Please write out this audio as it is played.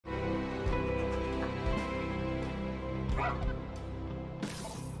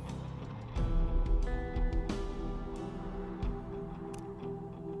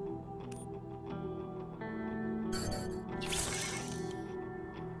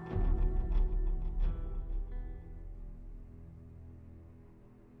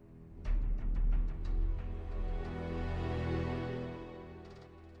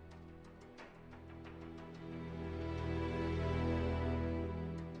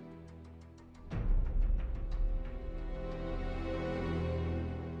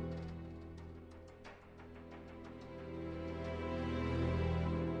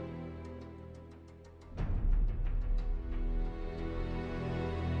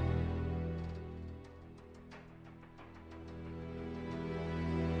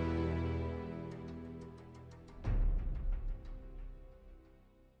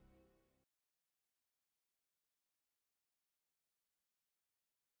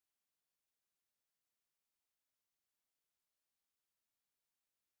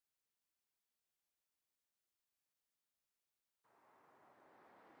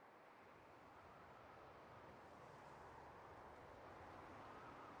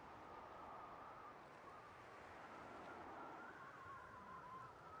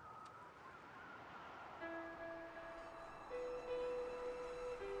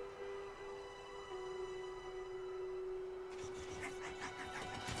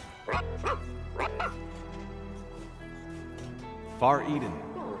Far Eden.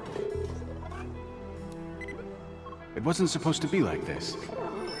 It wasn't supposed to be like this.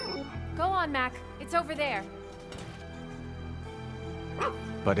 Go on, Mac. It's over there.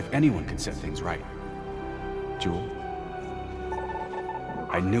 But if anyone can set things right, Jewel,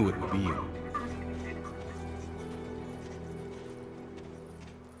 I knew it would be you.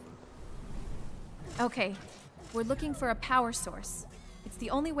 Okay, we're looking for a power source. It's the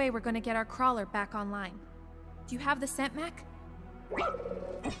only way we're gonna get our crawler back online. Do you have the scent, Mac?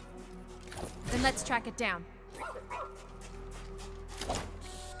 Then let's track it down.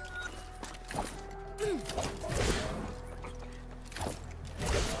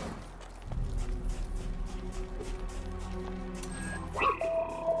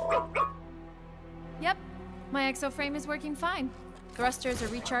 Yep, my exoframe is working fine. Thrusters are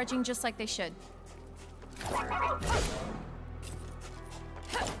recharging just like they should.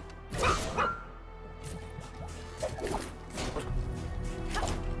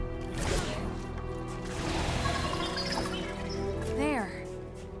 There.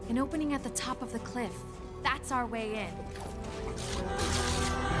 An opening at the top of the cliff. That's our way in.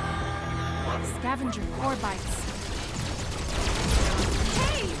 Scavenger core bites.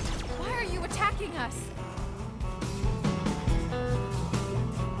 Hey! Why are you attacking us?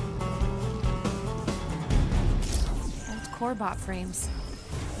 Old core bot frames.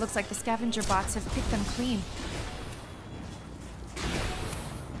 Looks like the scavenger bots have picked them clean.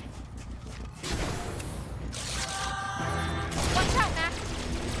 Watch out, Mac!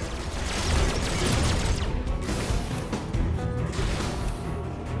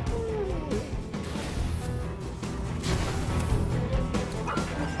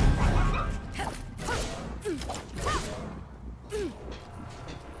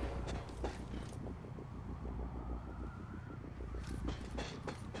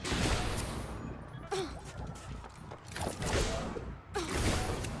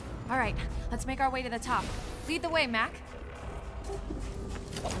 All right, let's make our way to the top. Lead the way, Mac.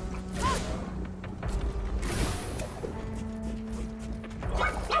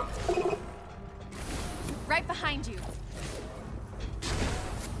 Right behind you.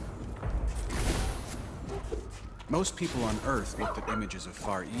 Most people on Earth looked at images of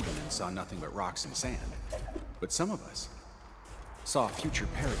Far Eden and saw nothing but rocks and sand. But some of us saw a future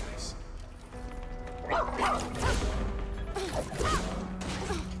paradise.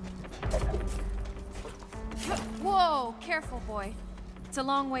 Whoa, careful, boy. It's a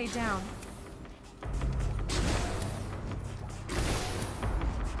long way down.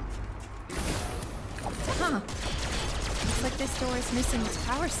 Huh. Looks like this door is missing its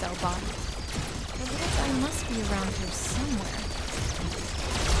power cell bot. The little guy must be around here somewhere.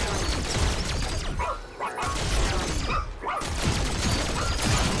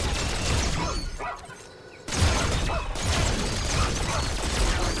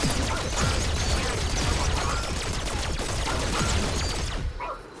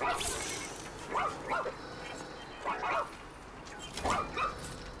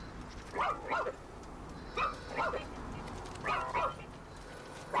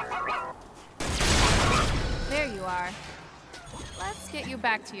 There you are. Let's get you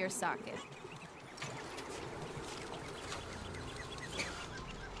back to your socket.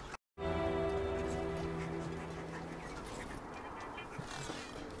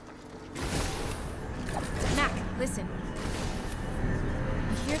 Mac, listen.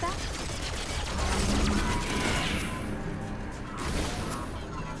 You hear that?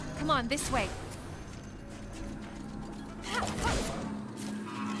 Come on, this way.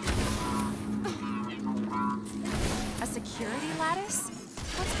 A security lattice?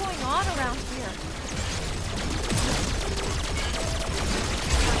 What's going on around here?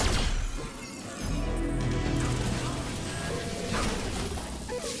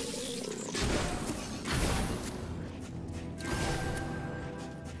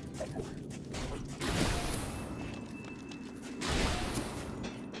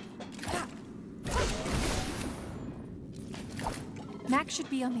 Mac should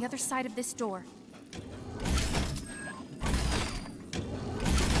be on the other side of this door.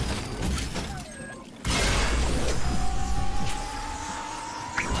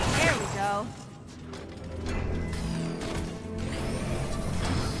 There we go.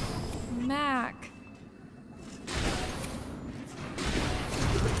 Mac.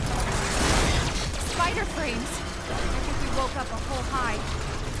 Spider frames. I think we woke up a whole hive.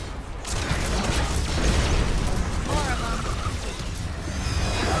 More of them.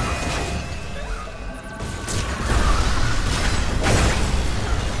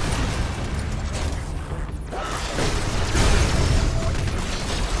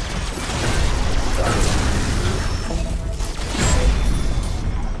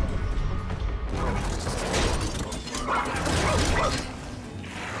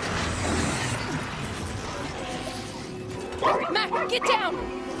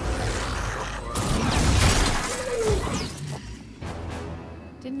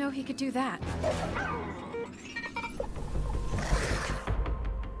 Didn't know he could do that.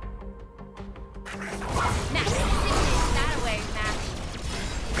 Mac, that away, Mac.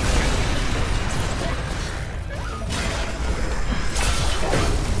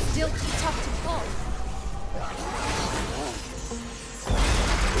 Still too tough to pull.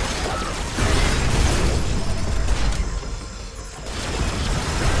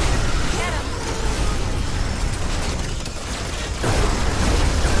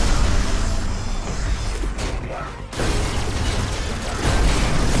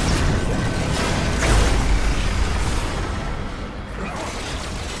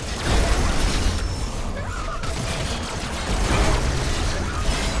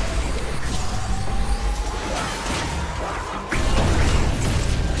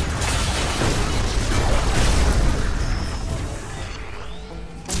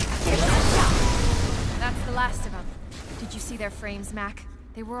 Their frames, Mac.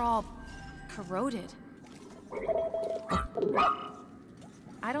 They were all corroded.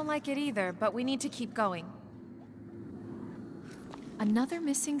 I don't like it either, but we need to keep going. Another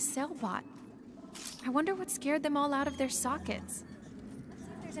missing cell bot. I wonder what scared them all out of their sockets. Let's see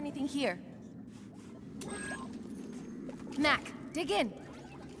if there's anything here. Mac, dig in.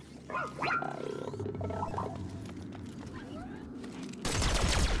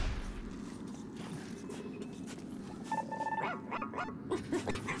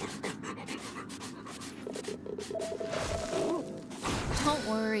 Don't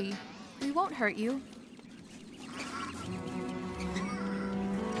worry. We won't hurt you.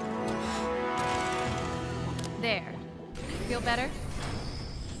 There. Feel better?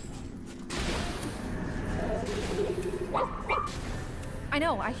 I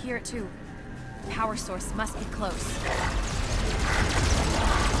know, I hear it too. The power source must be close.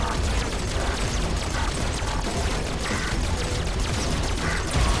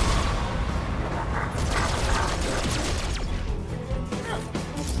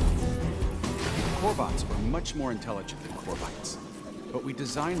 Corebots are much more intelligent than Corbites, but we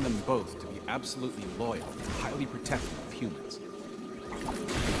designed them both to be absolutely loyal and highly protective of humans.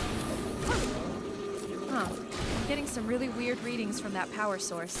 Huh. I'm getting some really weird readings from that power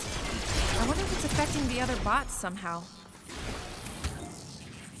source. I wonder if it's affecting the other bots somehow.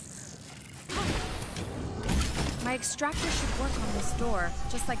 My extractor should work on this door,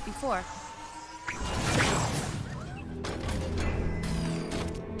 just like before.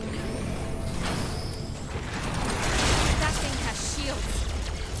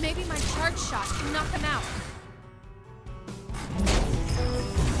 Maybe my charge shot can knock him out.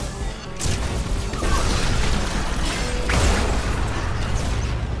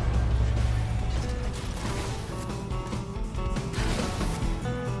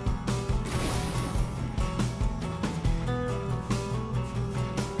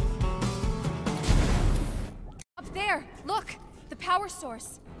 Up there! Look! The power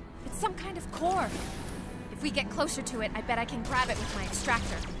source. It's some kind of core. If we get closer to it, I bet I can grab it with my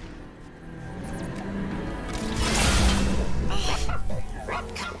extractor.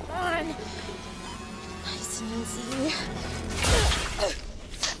 Come on! Nice and easy.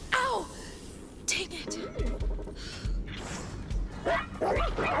 Ow! Dang it!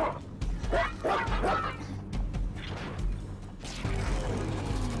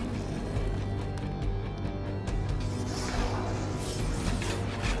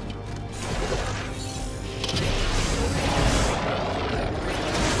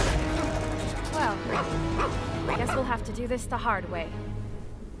 We'll have to do this the hard way.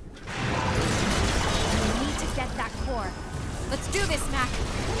 We need to get that core. Let's do this, Mac!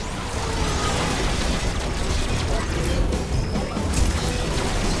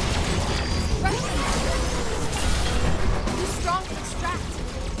 Rush them! Too strong to extract.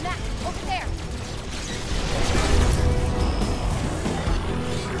 Mac, over there!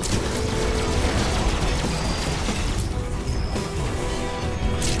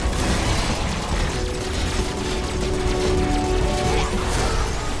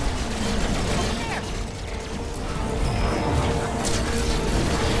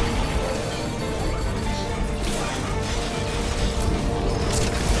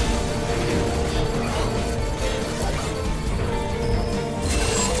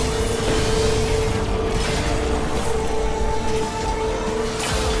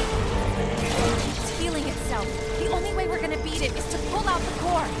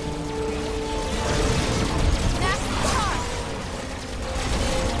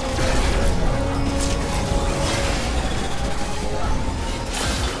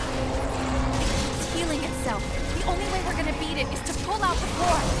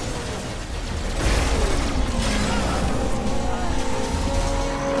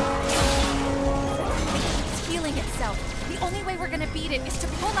 need it is to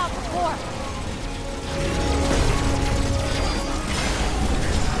pull out the core.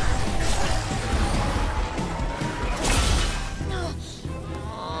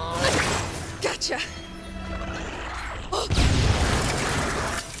 Gotcha.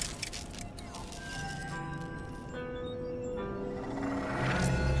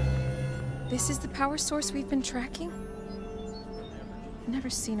 This is the power source we've been tracking? I've never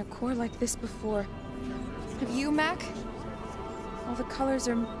seen a core like this before. Have you, Mac? All the colors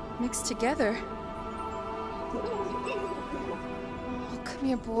are mixed together. Oh, come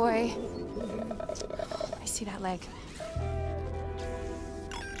here, boy. I see that leg.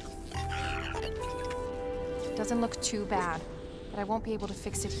 Doesn't look too bad, but I won't be able to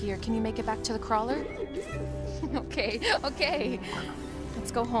fix it here. Can you make it back to the crawler? Okay.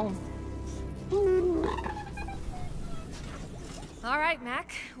 Let's go home. All right,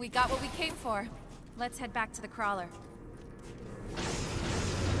 Mac. We got what we came for. Let's head back to the crawler.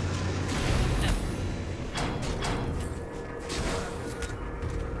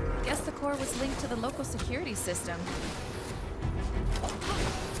 Guess the core was linked to the local security system.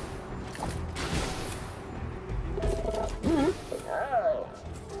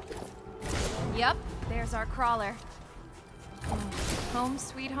 Yep, there's our crawler. Home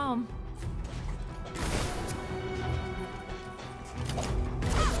sweet home.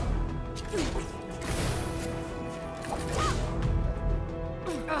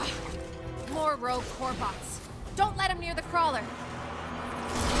 Ugh. More rogue core bots. Don't let them near the crawler.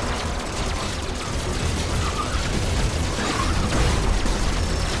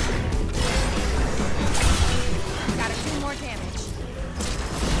 Gotta do more damage.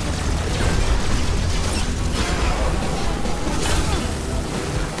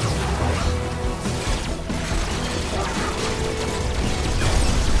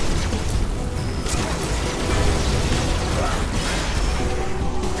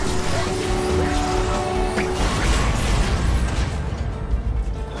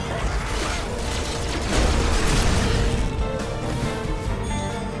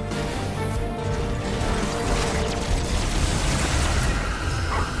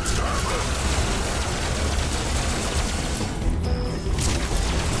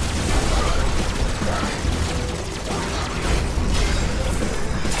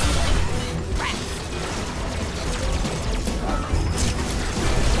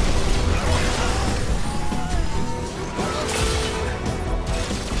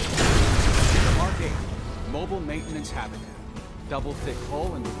 Maintenance habitat. Double thick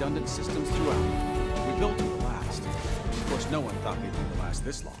hull and redundant systems throughout. We built them to last. Of course, no one thought they'd be to last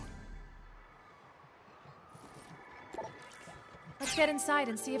this long. Let's get inside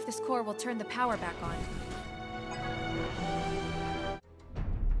and see if this core will turn the power back on.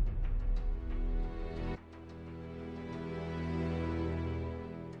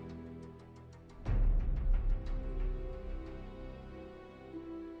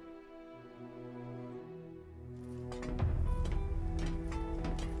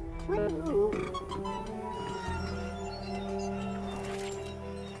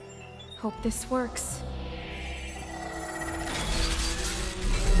 Hope this works.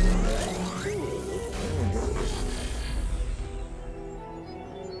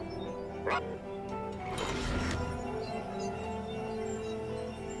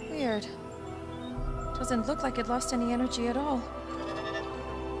 Weird. Doesn't look like it lost any energy at all.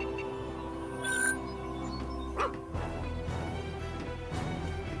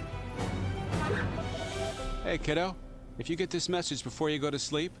 Hey, kiddo. If you get this message before you go to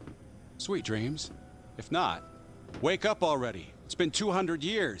sleep, sweet dreams. If not, wake up already. It's been 200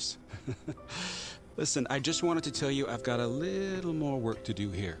 years. Listen, I just wanted to tell you I've got a little more work to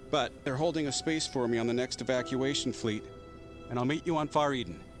do here. But they're holding a space for me on the next evacuation fleet. And I'll meet you on Far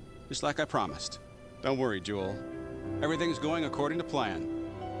Eden, just like I promised. Don't worry, Jewel. Everything's going according to plan.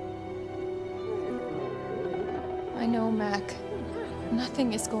 I know, Mac.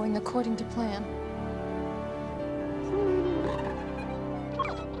 Nothing is going according to plan.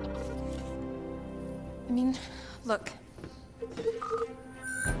 I mean, look.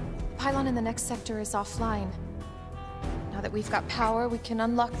 Pylon in the next sector is offline. Now that we've got power, we can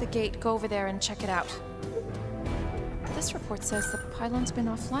unlock the gate, go over there and check it out. This report says the pylon's been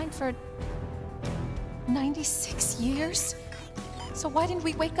offline for 96 years? So why didn't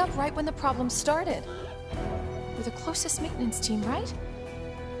we wake up right when the problem started? We're the closest maintenance team, right?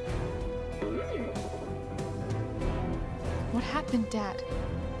 What happened, Dad?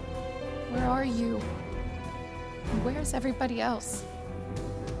 Where are you? And where's everybody else?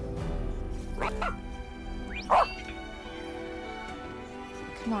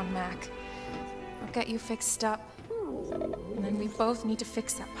 Come on, Mac. I'll get you fixed up. And then and we both need to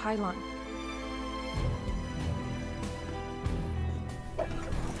fix that pylon.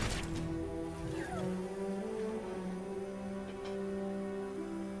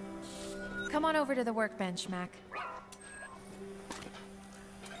 Come on over to the workbench, Mac.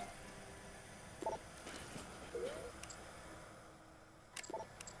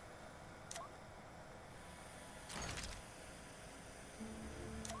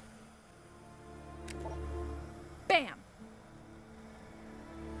 Bam!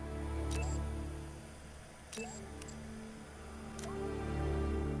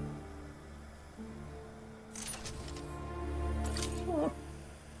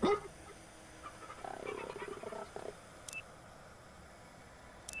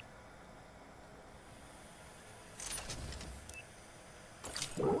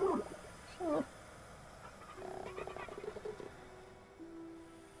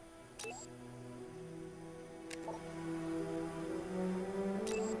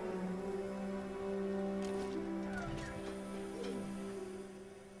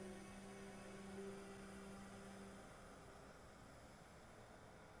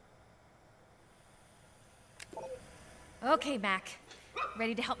 Okay, Mac.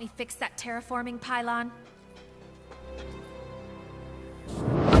 Ready to help me fix that terraforming pylon?